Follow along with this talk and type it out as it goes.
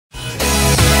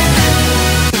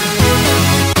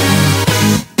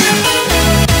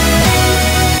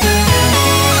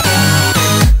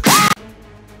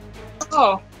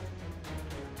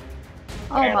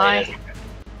die.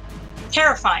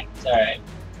 Terrifying. It's alright.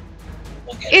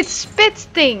 We'll get It spits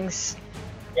things.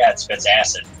 Yeah, it spits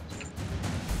acid.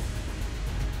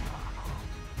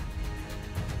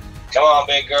 Come on,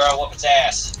 big girl, whoop its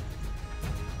ass.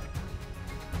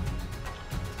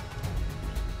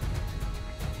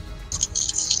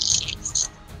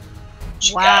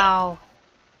 She got Wow. it.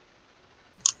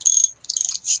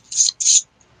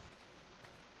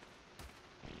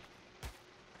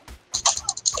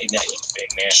 Ignite, you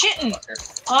big man. Chitin.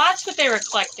 Fucker. Oh, that's what they were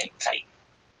collecting.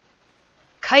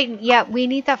 Chitin, yeah, we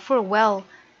need that for a well.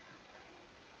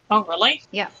 Oh, really?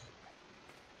 Yeah.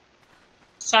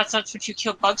 So that's what you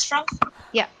kill bugs from?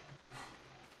 Yeah.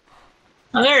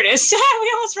 Oh, there it is.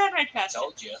 We almost ran right past it.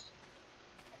 Told you.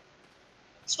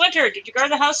 Splinter, did you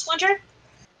guard the house, Splinter?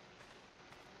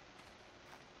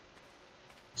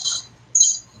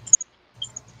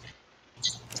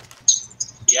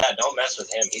 Yeah, don't mess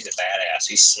with him. He's a badass.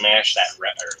 He smashed that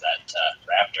raptor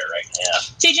right now.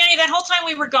 See, Jenny, that whole time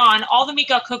we were gone, all the meat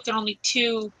got cooked and only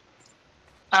 2...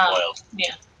 Boiled.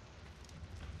 Yeah.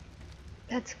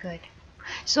 That's good.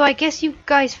 So I guess you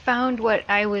guys found what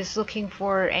I was looking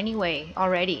for anyway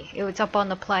already. It was up on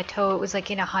the plateau. It was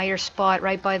like in a higher spot,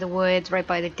 right by the woods, right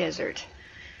by the desert.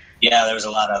 Yeah, there was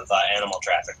a lot of animal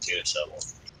traffic too, so...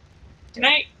 Can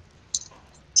I...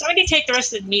 Somebody take the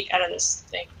rest of the meat out of this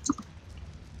thing.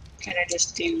 Can I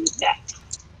just do that?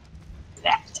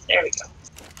 That. There we go.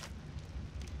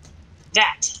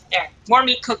 That. There. More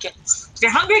meat cooking. If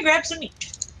you're hungry, grab some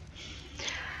meat.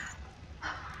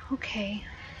 Okay.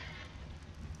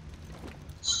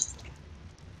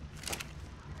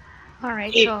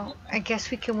 Alright, so I guess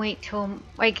we can wait till,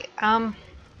 like,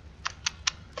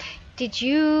 did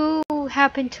you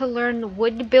happen to learn the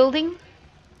wood building?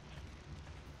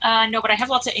 No, but I have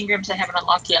lots of engrams I haven't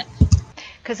unlocked yet.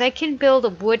 Because I can build a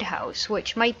wood house,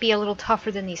 which might be a little tougher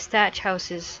than these thatch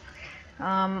houses.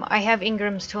 I have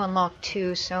engrams to unlock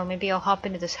too, so maybe I'll hop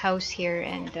into this house here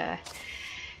and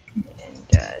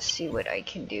see what I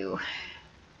can do.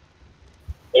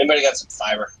 Anybody got some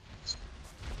fiber?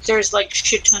 There's like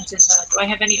shit tons in that. Do I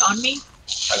have any on me?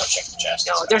 I'll go check the chest.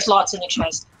 No, there's lots in the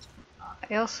chest.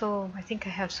 I think I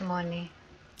have some on me.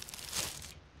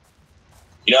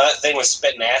 You know that thing was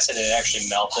spitting acid and it actually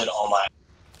melted all my...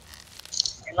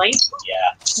 Really?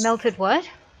 Yeah. Melted what?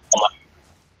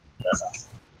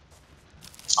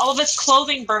 All of its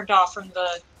clothing burned off from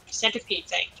the centipede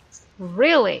thing.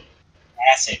 Really?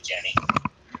 Acid, Jenny.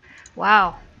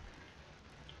 Wow.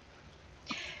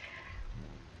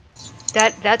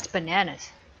 That's bananas.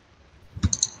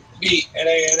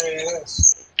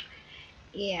 B-N-A-N-A-S.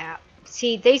 Yeah.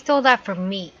 See, they stole that from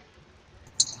me.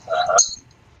 I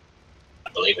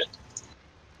believe it.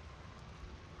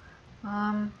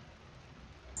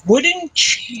 Wooden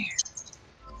chair.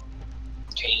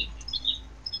 Tame.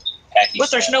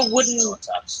 What, there's no wooden...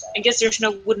 I guess there's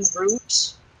no wooden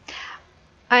roofs?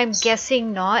 I'm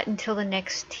guessing not until the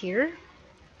next tier.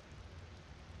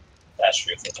 That's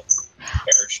true.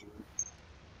 Parachute.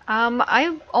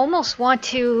 I almost want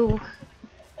to...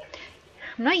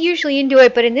 I'm not usually into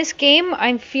it, but in this game,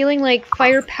 I'm feeling like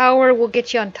firepower will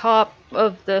get you on top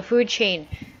of the food chain.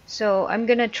 So I'm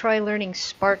gonna try learning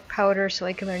spark powder so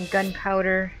I can learn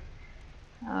gunpowder.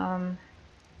 I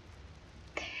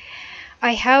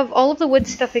have all of the wood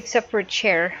stuff except for a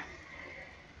chair.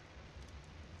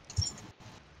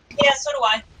 Yeah, so do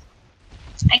I.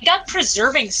 I got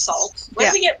preserving salt. Where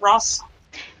do we get raw salt?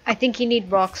 I think you need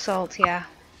rock salt, yeah.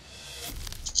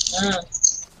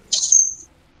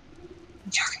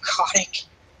 Narcotic.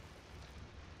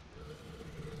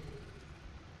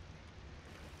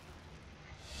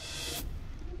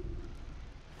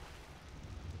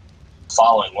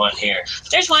 Following one here.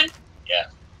 There's one. Yeah.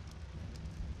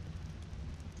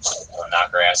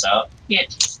 Knock her ass out. Yeah.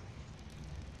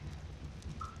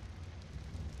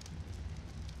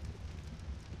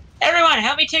 Everyone,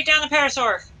 help me take down the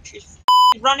parasaur. She's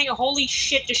running. Holy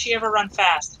shit, does she ever run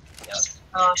fast? Yep.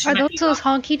 Are those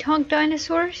honky-tonk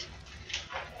dinosaurs?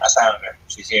 I found her.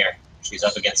 She's here. She's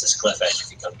up against this cliff edge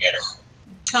if you come get her.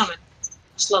 Coming.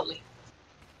 Slowly.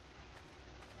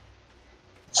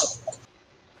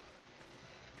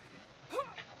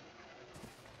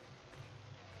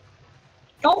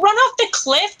 Don't run off the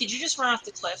cliff! Did you just run off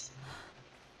the cliff?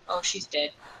 Oh, she's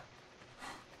dead.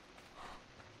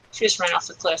 She just ran off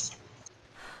the cliff.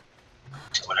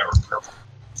 Whatever purple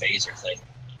phaser thing.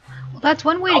 Well, that's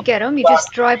one way to get them. You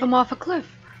just drive them off a cliff.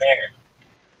 There.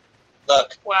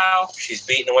 Look. Wow. She's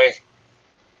beating away.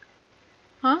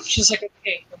 Huh? She's like,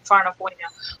 okay, I'm far enough away now.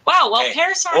 Wow, well, Hey,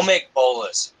 parasaurs... we'll make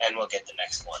bolas, and we'll get the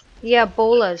next one. Yeah,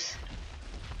 bolas.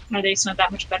 Are they not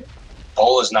that much better?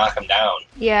 Bolas knock him down.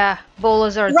 Yeah,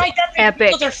 bolas are Right, that's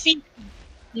epic. their feet.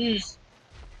 Mm.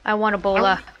 I want a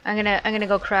bola. I'm gonna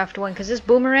go craft one because this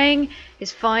boomerang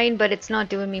is fine, but it's not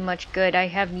doing me much good. I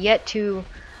have yet to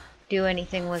do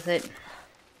anything with it.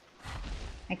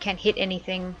 I can't hit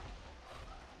anything.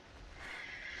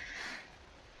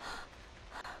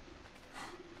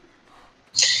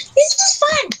 This is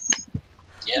fun.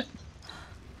 Yeah.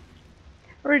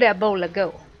 Where'd that bola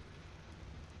go?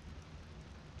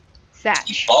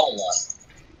 Thatch. Bola.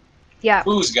 Yeah,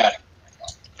 Who's got it?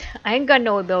 I ain't got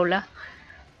no Ebola.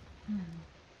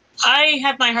 I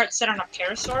have my heart set on a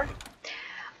parasaur.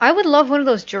 I would love one of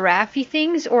those giraffe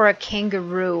things or a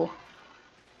kangaroo.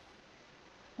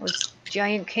 Those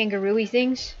giant kangaroo-y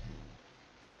things.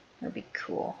 That'd be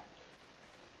cool.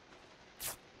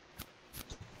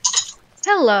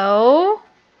 Hello.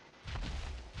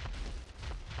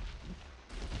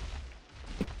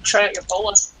 Try out your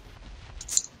bola.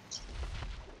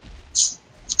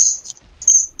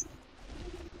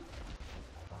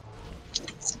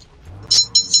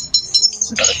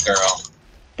 Another girl.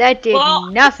 That did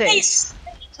nothing.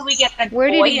 Until we get a Where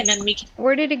boy, did it, and then we can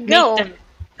where did it make go? them.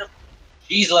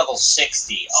 She's level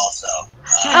 60 also.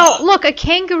 Oh, look, a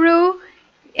kangaroo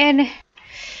and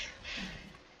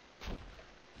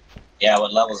Yeah,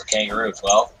 what level's a kangaroo?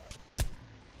 12?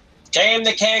 Tame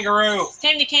the kangaroo!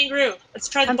 Tame the kangaroo. Let's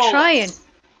try the I'm bola. trying.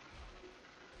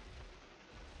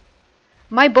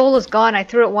 My bola's gone. I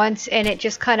threw it once and it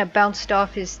just kind of bounced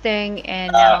off his thing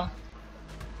and now.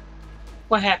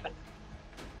 What happened?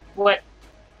 What?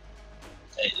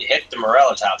 It hit the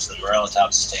Morella tops, and the Morella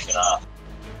tops is taken off.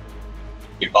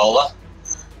 Ebola?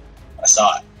 I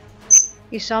saw it.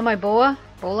 You saw my bola?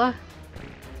 Bola?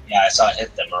 Yeah, I saw it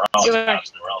hit the Morella Yeah. tops,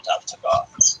 and the Morella tops took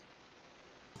off.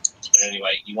 But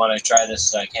anyway, you want to try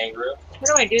this kangaroo?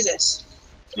 How do I do this?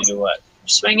 You do what?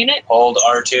 Swinging it? Hold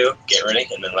R2, get ready,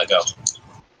 and then let go.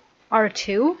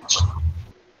 R2?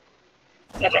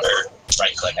 Did Or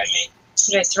right click, I mean.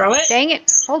 I throw it? Dang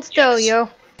it. Hold still, Yes. yo.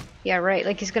 Yeah, right.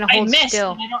 Like he's gonna I hold missed,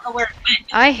 still. and I don't know where it went.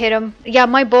 I hit him. Yeah,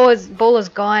 my bola's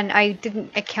gone. I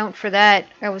didn't account for that.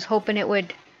 I was hoping it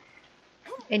would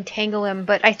entangle him,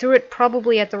 but I threw it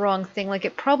probably at the wrong thing. Like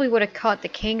it probably would have caught the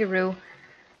kangaroo,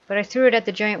 but I threw it at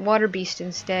the giant water beast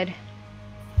instead.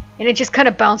 And it just kind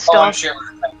of bounced Oh, I'm off. sure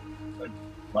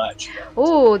much.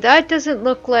 Oh, that doesn't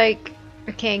look like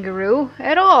a kangaroo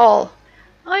at all.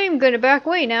 I am gonna back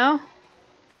away now.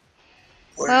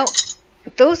 Well,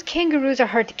 those kangaroos are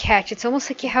hard to catch. It's almost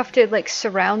like you have to like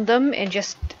surround them and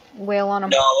just wail on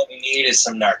them. No, what we need is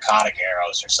some narcotic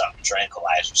arrows or something,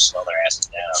 tranquilizers, slow their asses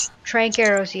down. Trank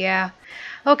arrows, yeah.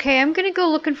 Okay, I'm gonna go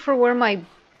looking for where my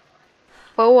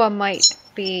boa might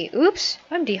be. Oops,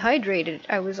 I'm dehydrated.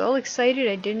 I was all excited,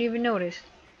 I didn't even notice.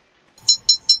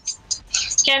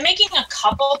 Okay, I'm making a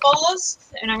couple bolas,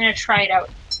 and I'm going to try it out.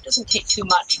 It doesn't take too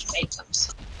much to make them.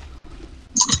 So.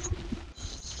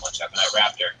 Watch out for that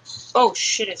raptor. Oh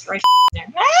shit, it's right there.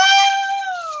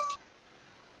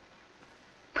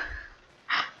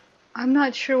 I'm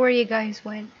not sure where you guys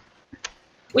went.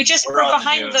 We're on the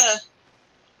behind news.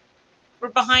 We're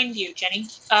behind you, Jenny.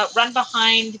 Run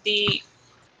behind the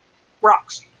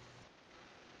rocks.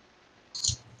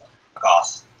 Fuck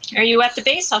off. Are you at the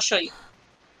base? I'll show you.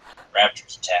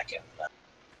 Raptors attacking.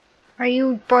 Are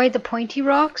you by the pointy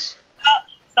rocks?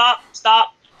 Stop,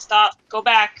 stop, stop. Go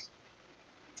back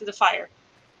to the fire.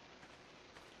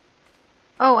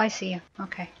 Oh, I see you.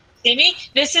 Okay. See me?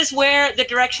 This is where the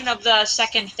direction of the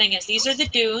second thing is. These are the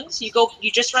dunes. You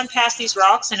just run past these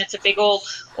rocks, and it's a big old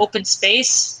open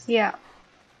space. Yeah.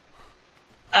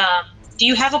 Do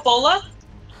you have a bola?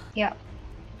 Yeah.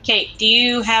 Okay. Do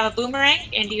you have a boomerang?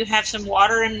 And do you have some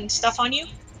water and stuff on you?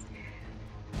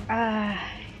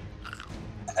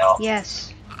 Help.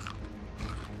 Yes.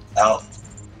 Help.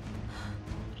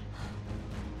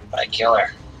 I kill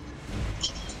her.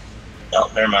 No,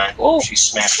 never mind. Oh. She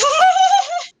smashed.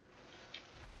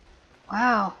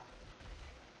 Wow.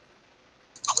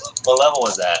 What level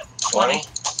was that? 20?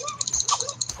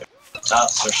 Top,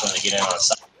 especially to get in on the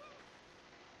side.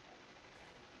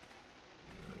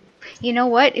 You know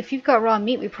what? If you've got raw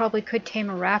meat, we probably could tame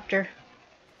a raptor.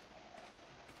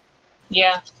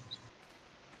 Yeah.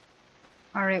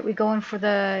 Alright, we going for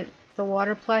the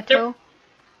water plateau?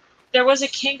 There was a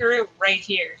kangaroo right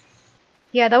here.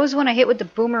 Yeah, that was when I hit with the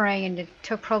boomerang and it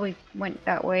probably went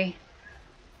that way.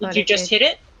 Did you just hit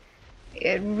it?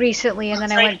 Recently, and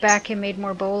then I Right. went back and made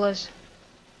more bolas.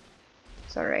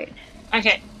 It's alright.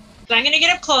 Okay. So I'm going to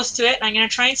get up close to it, and I'm going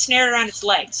to try and snare it around its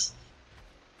legs.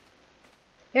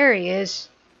 There he is.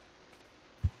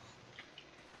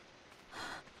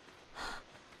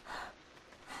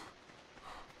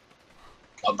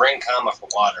 I'll bring Kama for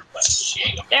water, but she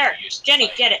ain't gonna be There, used.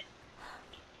 Jenny, get it.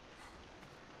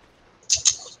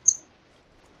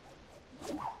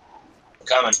 I'm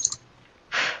coming.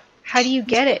 How do you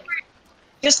get it?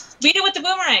 Just beat it with the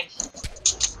boomerang.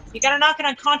 You gotta knock it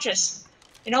unconscious.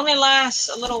 It only lasts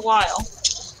a little while.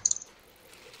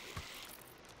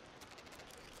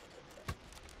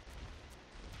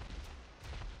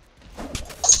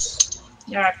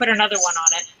 There, I put another one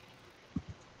on it.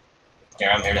 Here,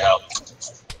 I'm here to help.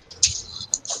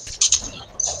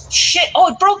 Shit! Oh,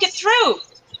 it broke it through!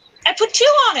 I put 2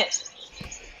 on it!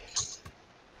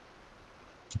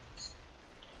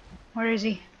 Where is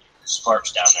he?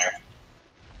 Scorp's down there.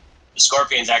 The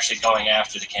scorpion's actually going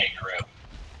after the kangaroo.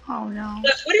 Oh no.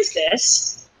 Look, what is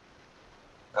this?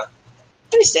 Huh?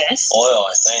 What is this? Oil,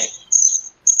 I think.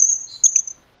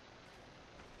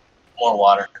 More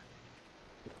water.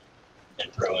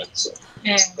 And ruins.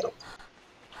 And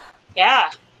yeah.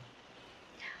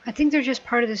 I think they're just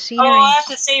part of the scenery. Oh, that's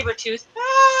a saber tooth.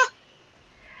 Ah!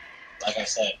 Like I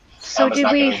said, So Kama's did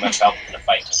not we? gonna be much help in the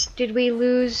fight. Did we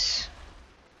lose?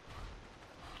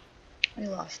 We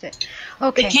lost it. The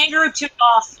Okay. kangaroo took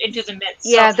off into the midst.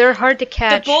 Yeah, So they're hard to the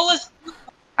catch. bolas.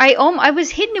 I was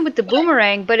hitting it with the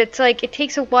boomerang, but it's like it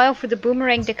takes a while for the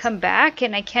boomerang to come back,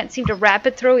 and I can't seem to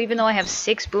rapid throw even though I have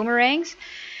 6 boomerangs.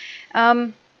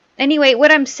 Anyway,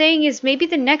 what I'm saying is maybe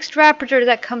the next raptor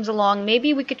that comes along,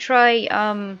 maybe we could try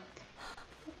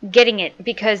getting it,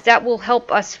 because that will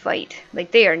help us fight.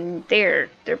 Like they're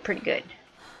pretty good.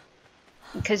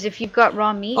 Because if you've got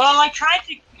raw meat. Well, I tried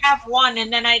to have one,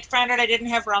 and then I found out I didn't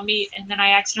have raw meat, and then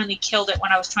I accidentally killed it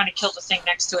when I was trying to kill the thing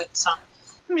next to it. So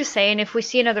I'm just saying, if we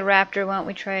see another raptor, why don't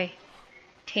we try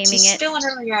taming it's it? still in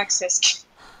early access.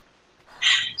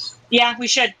 Yeah, we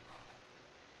should.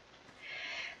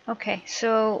 Okay,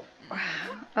 so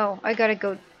oh, I gotta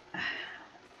go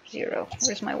 0.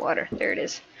 Where's my water? There it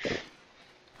is.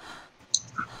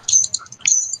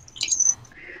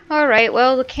 Alright,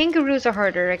 well, the kangaroos are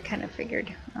harder, I kind of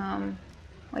figured.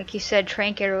 Like you said,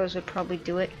 trank arrows would probably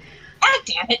do it. Ah,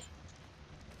 damn it.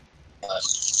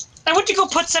 I went to go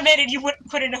put some in, and you wouldn't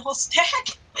put in a whole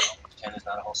stack. 10 is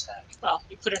not a whole stack. Well,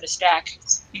 you put in a stack.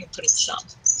 You can put in some.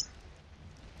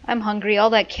 I'm hungry. All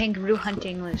that kangaroo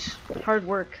hunting was hard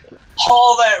work.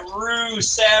 All that rue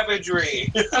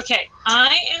savagery! Okay,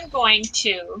 I am going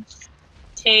to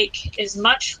take as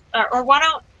much, or why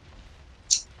don't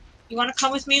you want to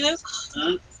come with me, Luke?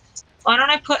 Hmm? Why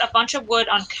don't I put a bunch of wood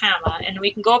on Kama, and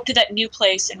we can go up to that new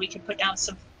place, and we can put down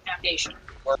some foundation.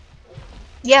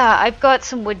 Yeah, I've got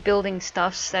some wood building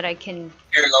stuffs that I can...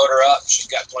 Here, load her up. She's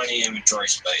got plenty of inventory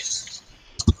space.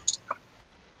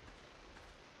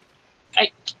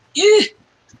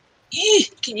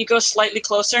 Can you go slightly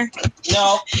closer?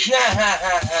 No.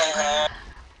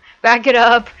 Back it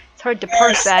up. It's hard to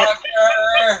parse that.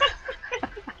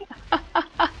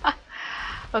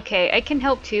 Okay, I can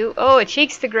help too. Oh, it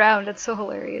shakes the ground. That's so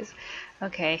hilarious.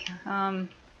 Okay,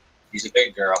 She's a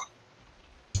big girl.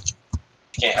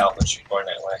 Can't help it. She's born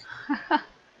that way.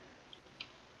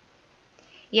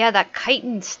 yeah, that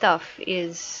chitin stuff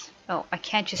is... Oh, I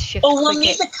can't just shift Oh, we'll click need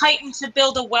it. the chitin to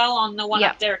build a well on the one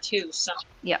Yeah. up there too. So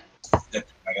Yeah. I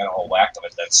got a whole whack of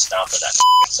it. That stomp of that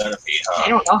centipede, huh? I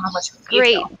don't know how much. we need,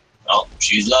 Great. though. Oh,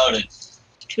 she's loaded.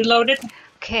 Too loaded.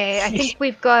 Okay, I think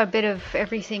we've got a bit of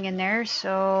everything in there,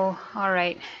 so...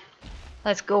 Alright.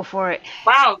 Let's go for it.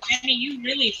 Wow, Jenny, you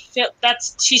really feel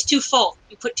she's too full.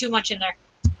 You put too much in there.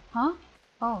 Huh?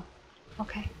 Oh,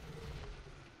 okay.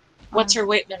 What's her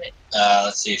weight limit?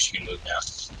 Let's see if she can move now.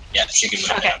 Yeah, she can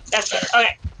move Okay, now. that's better. good.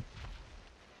 Okay,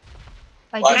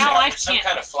 Like, Well, now I some can't-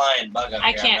 kind of flying bug up I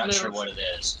here. can't I'm not move. sure what it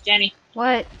is. Jenny,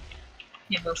 what?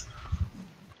 you move.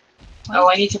 What? Oh,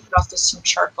 I need to put off this some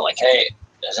charcoal. I can't. Hey,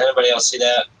 does anybody else see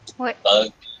that What?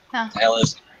 bug? Huh. The hell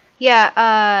is it?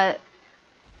 Yeah,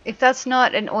 if that's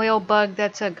not an oil bug,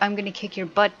 that's a I'm gonna kick your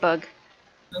butt bug.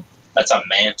 That's a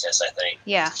mantis, I think.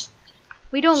 Yeah.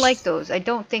 We don't like those. I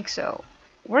don't think so.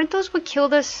 Weren't those what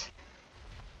killed us?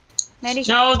 Maddie?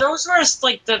 No, those were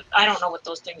like I don't know what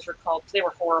those things were called. They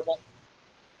were horrible.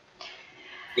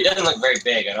 He doesn't look very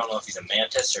big. I don't know if he's a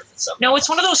mantis or if it's something. No, it's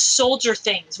one of those soldier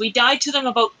things. We died to them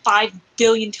about 5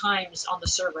 billion times on the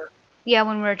server. Yeah,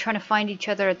 when we were trying to find each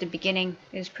other at the beginning.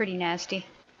 It was pretty nasty.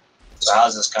 So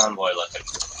how's this convoy looking?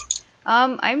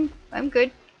 I'm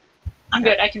good. I'm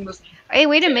good. I can move. Hey,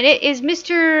 wait a minute. Is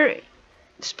Mr.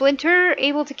 Splinter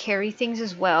able to carry things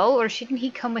as well, or shouldn't he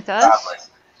come with us? Probably.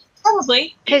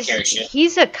 Probably. Because He carries shit.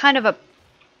 he's a kind of a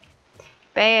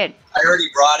bad. I already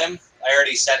brought him. I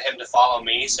already sent him to follow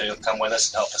me, so he'll come with us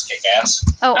and help us kick ass.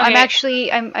 Oh,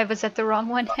 Okay. I was at the wrong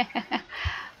one.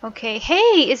 Okay,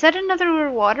 hey, is that another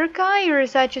water guy or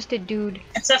is that just a dude?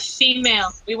 It's a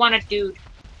female. We want a dude.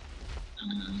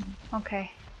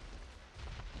 Okay.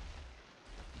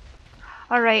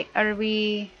 Alright, are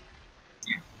we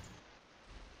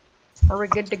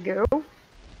good to go?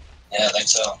 Yeah, I think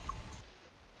so.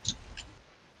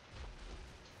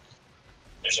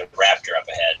 There's a raptor up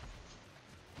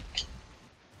ahead.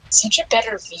 Such a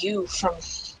better view from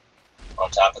On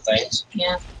top of things.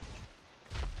 yeah.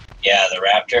 Yeah, the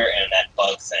raptor and that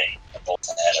bug thing are both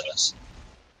ahead of us.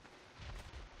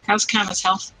 How's Kama's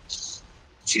health?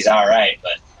 She's alright,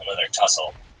 but another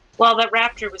tussle. Well, that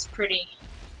raptor was pretty.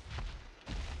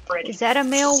 Is that a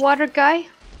male water guy?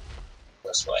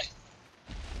 This way.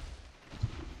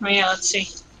 Oh yeah, let's see.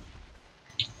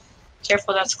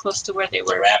 Careful, that's close to where they The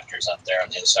were. raptor's up there on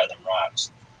the other side of them rocks.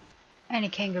 And a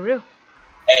kangaroo.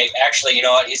 Hey, actually, you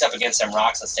know what? He's up against them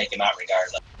rocks. Let's take him out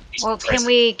regardless. He's Well,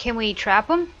 prison. can we trap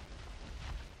him?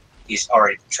 He's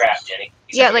already trapped, Jenny.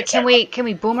 He's Yeah, up like against can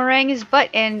we boomerang his butt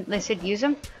and let's say use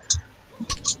him?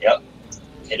 Yep.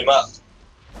 Hit him up.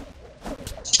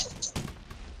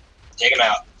 Take him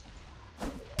out.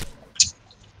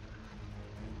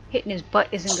 Hitting his butt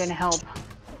isn't gonna help.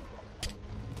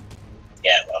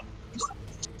 Yeah, well.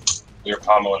 We were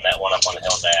pummeling that one up on the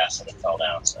hill's ass and it fell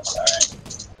down, so it's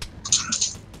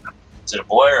alright. Is it a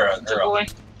boy or a It's a girl? boy.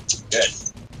 Good.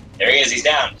 There he is, he's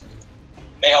down.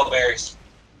 Mayhole berries.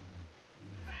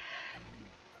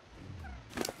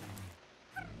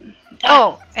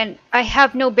 Oh, and I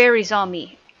have no berries on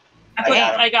me.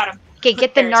 I got him. Okay,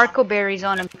 get the Berries. narco berries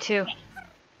on him too.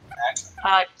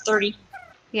 30.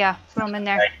 Yeah, throw them in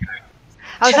there. Right.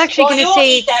 I was actually Well, you gonna won't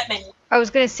say eat that many. I was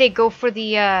gonna say go for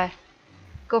the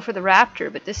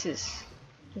raptor, but this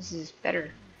is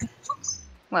better.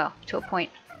 Well, to a point.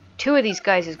 Two of these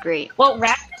guys is great. Well,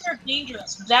 raptors are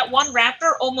dangerous. That one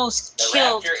raptor almost The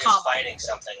killed raptor is Kama. fighting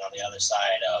something on the other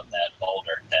side of that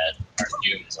boulder that our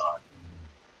dude is on.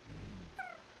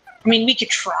 I mean, we could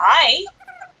try. I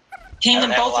Tame don't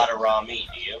them have a both. lot of raw meat,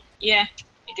 do you? Yeah,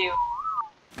 you do.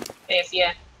 If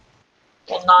yeah.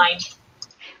 Well, 9.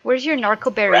 Where's your narco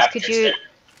berries? Could Raptor's you? there.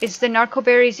 Is the narco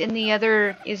berries in the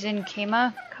other? Is in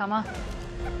Kama?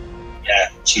 Yeah,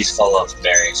 she's full of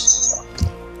berries.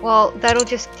 Well, that'll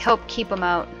just help keep them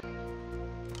out.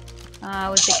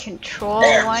 Was the control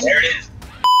There, one? there it is.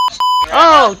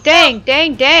 Oh, dang!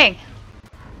 Dang it!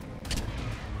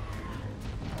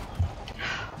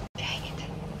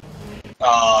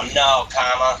 Oh no,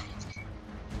 Kama.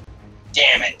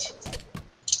 Damn it.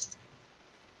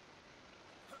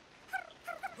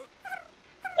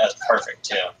 That was perfect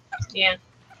too. Yeah.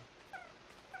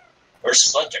 Where's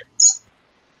Splinter?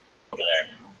 Over there.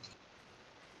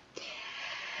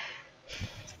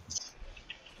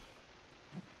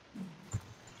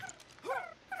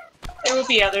 There will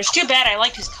be others. Too bad. I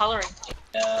liked his coloring.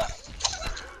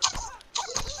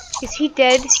 Is he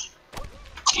dead?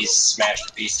 He's smashed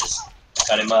to pieces.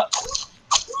 Cut him up.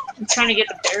 I'm trying to get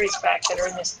the berries back that are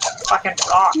in this fucking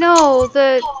rock. No,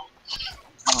 the.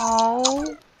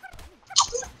 Oh.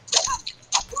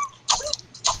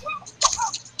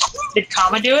 Did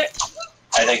Kama do it?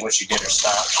 I think when she did her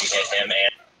stomp, she hit him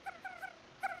and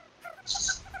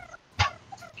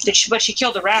Did she? But she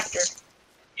killed the raptor.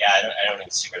 yeah, I don't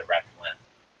even see where the raptor went.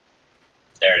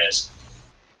 There it is.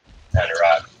 Behind a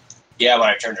rock. Yeah, when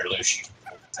I turned her loose, she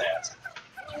fast.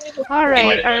 All went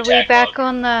right, into are we attack back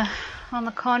on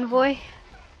the convoy?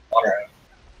 Alright.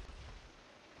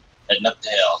 Heading up the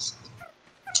hills.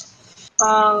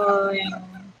 Following.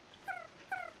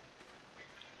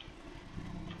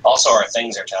 Also, our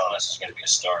things are telling us there's going to be a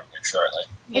storm here shortly.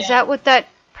 Is that what that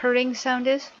purring sound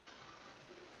is?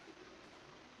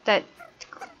 That,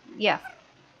 yeah.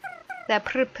 That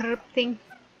prr thing.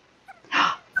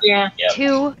 Yeah. Yep.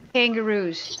 2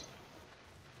 kangaroos.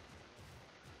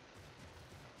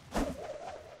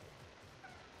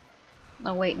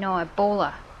 Oh wait, no,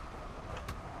 Ebola.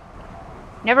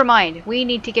 Never mind. We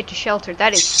need to get to shelter.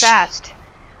 That is fast.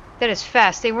 That is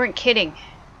fast. They weren't kidding.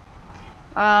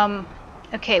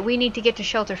 Okay, we need to get to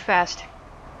shelter fast.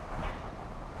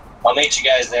 I'll meet you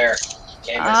guys there.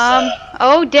 Candace,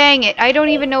 oh dang it. I don't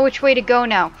even know which way to go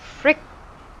now. Frick.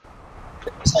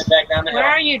 let's head back down the Where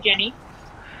hill. are you, Jenny?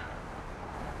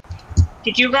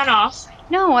 Did you run off?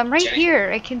 No, I'm right Jenny.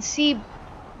 here. I can see.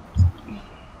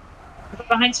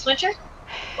 Behind Splinter?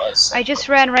 I just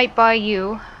ran right by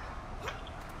you.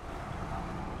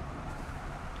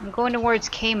 I'm going towards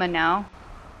Kama now.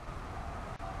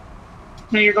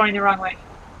 No, you're going the wrong way.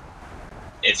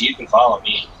 If you can follow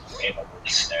me, maybe we'll be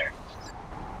there.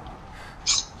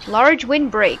 Large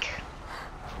windbreak.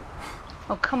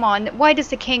 Oh, come on. Why does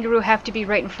the kangaroo have to be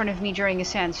right in front of me during a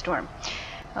sandstorm?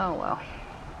 Oh well.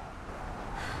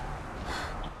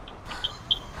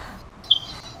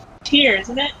 Here,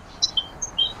 isn't it?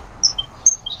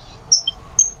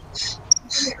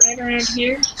 Isn't it right around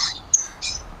here?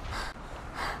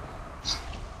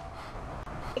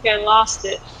 I think I lost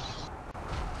it.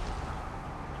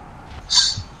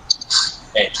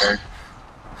 Hey, turn.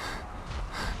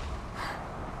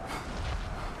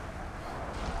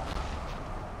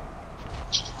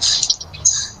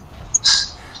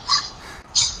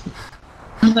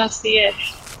 Oh, that's the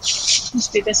edge.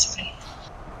 Must be this way.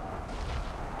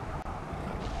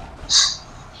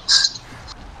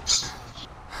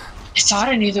 I thought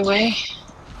I knew the way.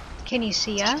 Can you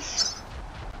see us?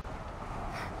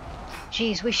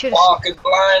 Jeez, we should Walking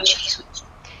blind.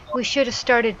 have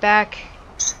started back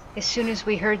as soon as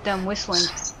we heard them whistling.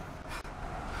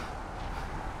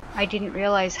 I didn't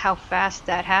realize how fast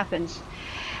that happens.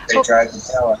 They tried to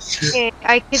tell us. Okay,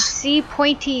 I could see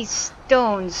pointy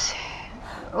stones.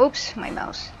 Oops, my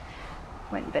mouse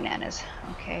went bananas.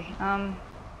 Okay,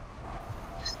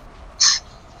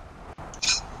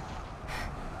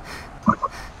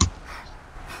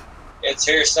 It's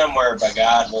here somewhere, by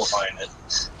God, we'll find it.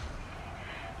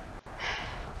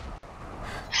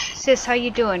 Sis, how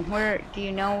you doing? Where do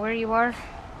you know where you are?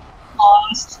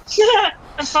 Lost.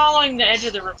 I'm following the edge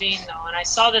of the ravine though, and I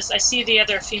saw this. I see the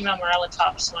other female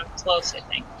morellatops, so I'm close. I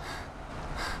think.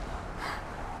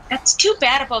 That's too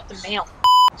bad about the male.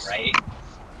 Right?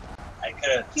 I could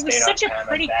have He was stayed such on a time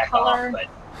pretty and back color. off, but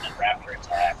the raptor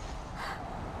attacked.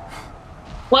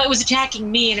 Well, it was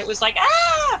attacking me, and it was like,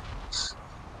 ah!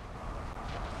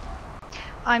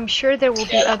 I'm sure there will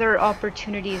be other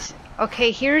opportunities.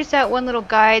 Okay, here's that one little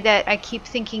guy that I keep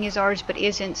thinking is ours but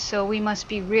isn't, so we must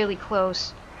be really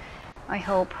close. I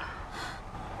hope.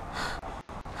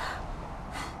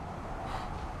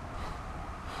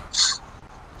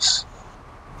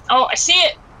 Oh, I see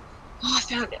it! Oh, I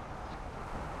found it.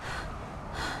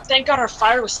 Thank God our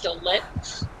fire was still lit.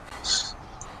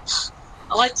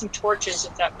 I'll light some torches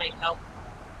if that might help.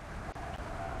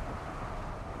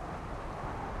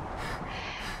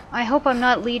 I hope I'm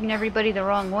not leading everybody the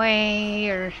wrong way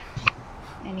or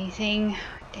anything.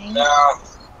 Dang it. No.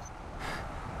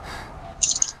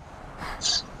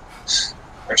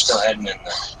 We're still heading in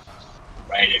the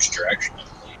rightish direction, I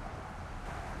believe.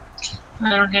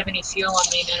 I don't have any fuel on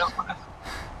me, and I don't want to.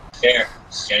 Here,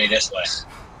 Jenny, this way.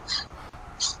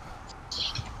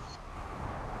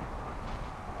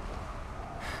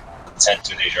 Let's head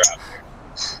through these rocks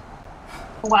here.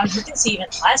 Oh, wow, you can see even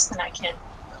less than I can.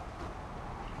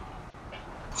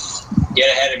 Get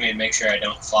ahead of me and make sure I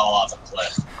don't fall off a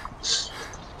cliff.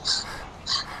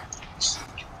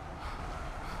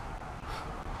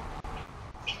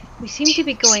 We seem to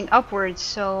be going upwards,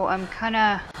 so I'm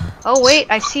kinda... Oh wait,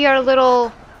 I see our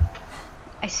little...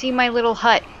 I see my little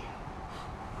hut.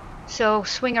 So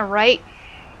swing a right.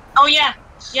 Oh, yeah.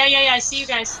 Yeah, I see you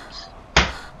guys.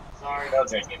 Sorry, no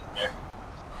drinking in there.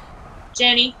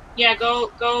 Jenny, yeah, go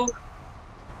to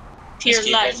Just your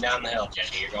keep left. heading down the hill, Jenny.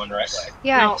 You're going the right way.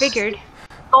 Yeah, No. I figured.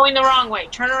 Going the wrong way.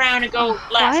 Turn around and go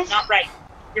left, what? not right.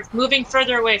 You're moving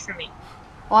further away from me.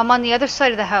 Well, I'm on the other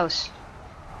side of the house.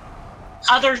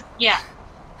 Yeah.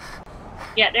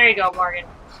 Yeah, there you go, Morgan.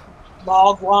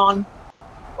 Log one.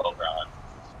 Well, Ron.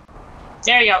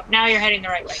 There you go. Now you're heading the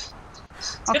right way.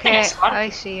 It's a good thing Okay, spotted I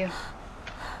you. see you.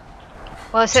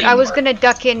 Well, I said I was gonna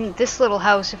duck in this little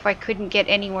house if I couldn't get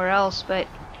anywhere else, but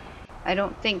I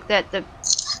don't think that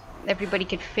everybody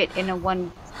could fit in a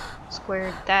one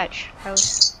square thatch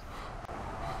house.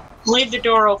 Leave the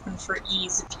door open for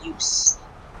ease of use.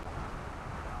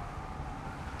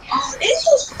 Oh, this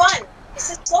was fun.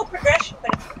 It's a slow progression,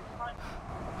 but it's really fun.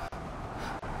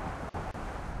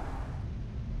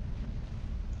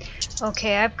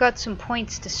 Okay, I've got some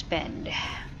points to spend.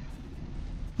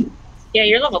 Yeah,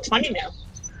 you're level 20 now.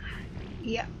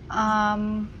 Yeah.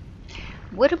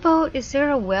 What about, is there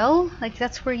a well? Like,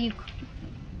 that's where you...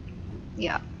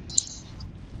 Yeah.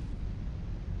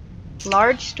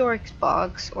 Large storage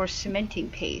box or cementing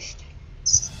paste.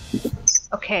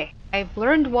 Okay, I've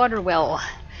learned water well.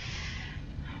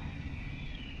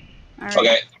 All right.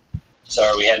 Okay. So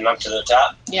are we heading up to the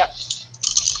top? Yep.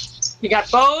 You got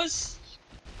bows.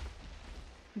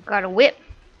 I've got a whip.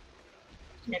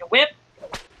 You got a whip.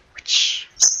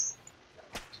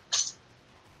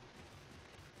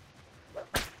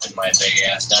 And my big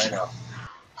ass dino.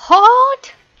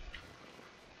 Hot!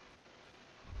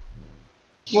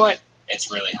 What?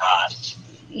 It's really hot.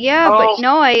 Yeah, Oh. but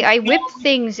no, I whipped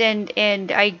things and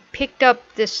I picked up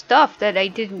this stuff that I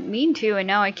didn't mean to, and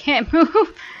now I can't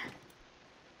move.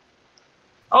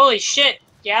 Holy shit.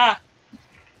 Yeah.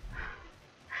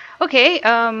 Okay,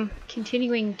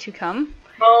 continuing to come.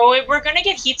 Oh, we're gonna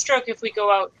get heat stroke if we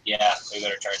go out. Yeah, we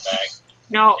better turn back.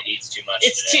 No, It eats too much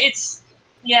it's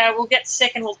yeah, we'll get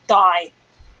sick and we'll die.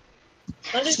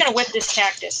 I'm just gonna whip this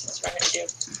cactus. That's what I'm gonna do.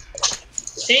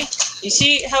 See? You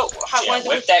see how Yeah,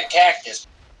 whip that cactus.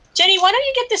 Jenny, why don't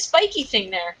you get this spiky thing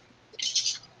there?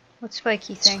 What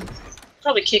spiky thing?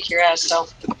 Probably kick your ass though.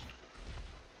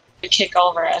 We kick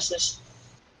all of our asses.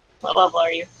 What level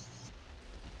are you?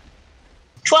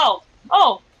 12.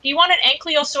 Oh, do you want an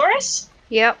Ankylosaurus?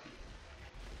 Yep.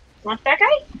 You want that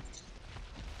guy?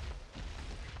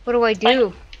 What do I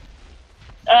do?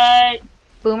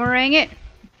 Boomerang it?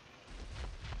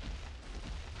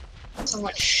 So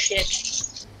much shit.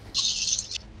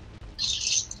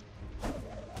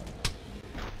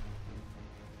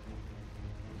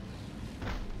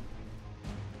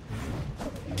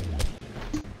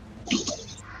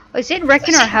 Is it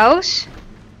wrecking our house?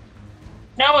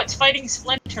 No, it's fighting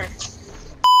Splinter.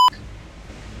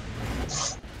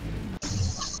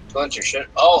 Splinter shit.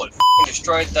 Oh, it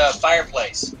destroyed the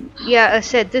fireplace. Yeah, I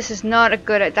said this is not a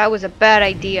good. That was a bad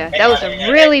idea. That was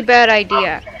a really bad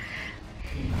idea.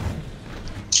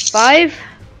 5.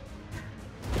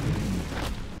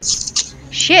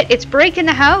 Shit! It's breaking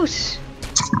the house.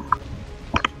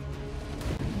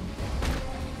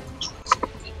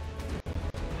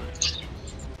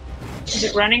 Is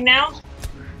it running now?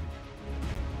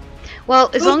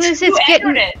 Well, as long as it's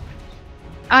getting. It?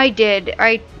 I did.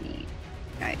 I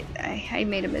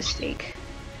made a mistake.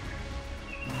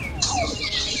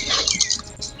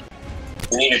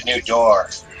 We need a new door.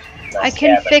 I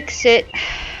can fix it.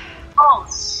 Oh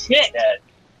shit! Dead.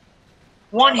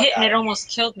 One hit and it almost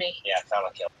killed me. Yeah,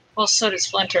 Kama killed. Well, so did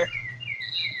Splinter.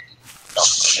 No, it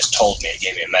just told me. It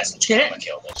gave me a message. Did it? Kama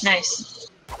killed it. Nice.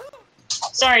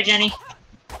 Sorry, Jenny.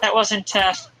 That wasn't.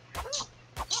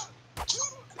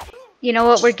 You know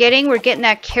what we're getting? We're getting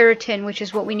that keratin, which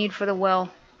is what we need for the well.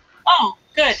 Oh,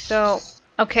 good. So,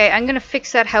 okay, I'm gonna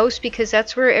fix that house because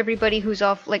that's where everybody who's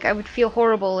off. Like, I would feel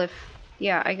horrible if.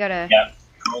 Yeah, I gotta. Yeah,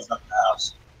 close up the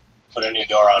house. Put a new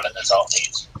door on it. That's all it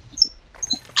needs.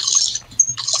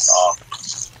 Oh.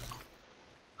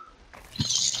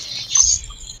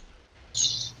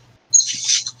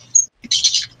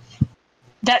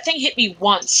 That thing hit me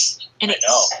once, and I it.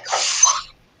 know.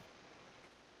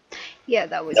 Yeah,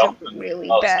 that was Nope. a really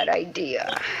bad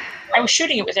idea. I was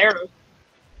shooting it with arrows.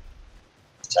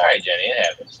 Sorry, Jenny. It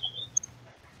happens.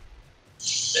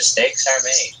 Mistakes are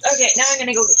made. Okay, now I'm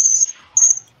gonna go get.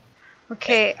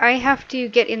 Okay, I have to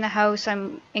get in the house.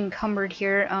 I'm encumbered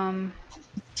here. Okay.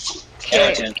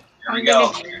 Keratin. Here we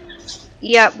go.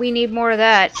 Yeah, we need more of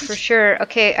that for sure.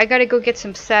 Okay, I gotta go get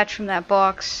some thatch from that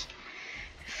box.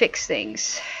 Fix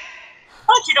things. I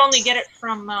thought you'd only get it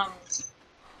from bugs.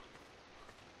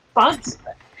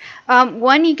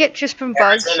 One you get just from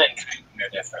bugs. Keratin and chitin are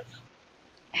different.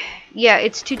 Yeah,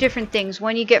 it's 2 different things.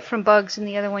 One you get from bugs, and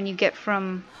the other one you get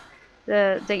from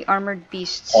the armored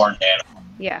beasts. Horned animal.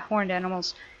 Yeah, horned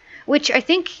animals. Which I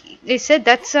think they said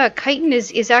that's chitin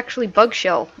is actually bug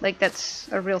shell. Like that's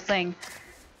a real thing.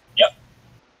 Yep.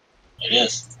 It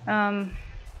is.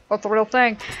 What's the real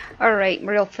thing? Alright,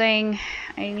 real thing.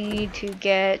 I need to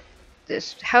get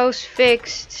this house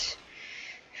fixed.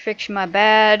 Fix my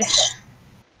bad.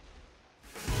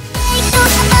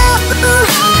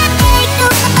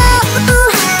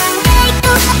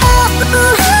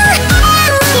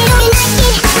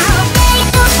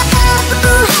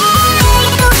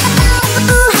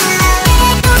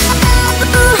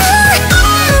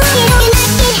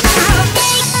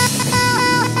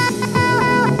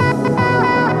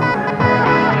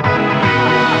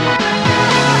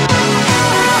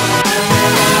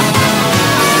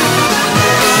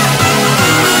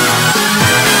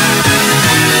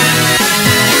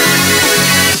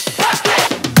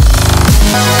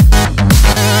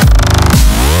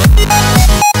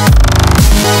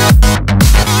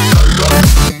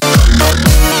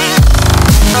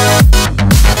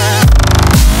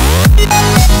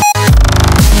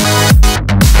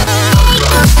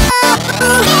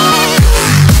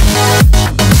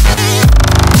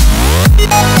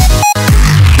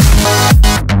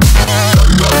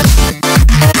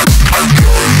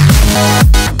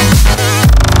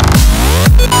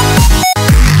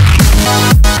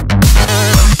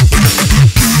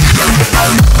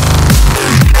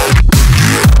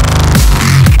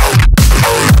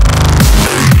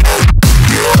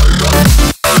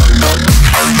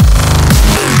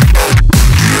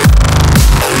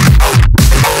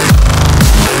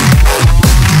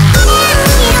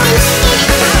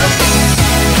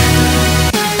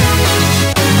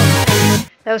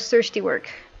 That was thirsty work.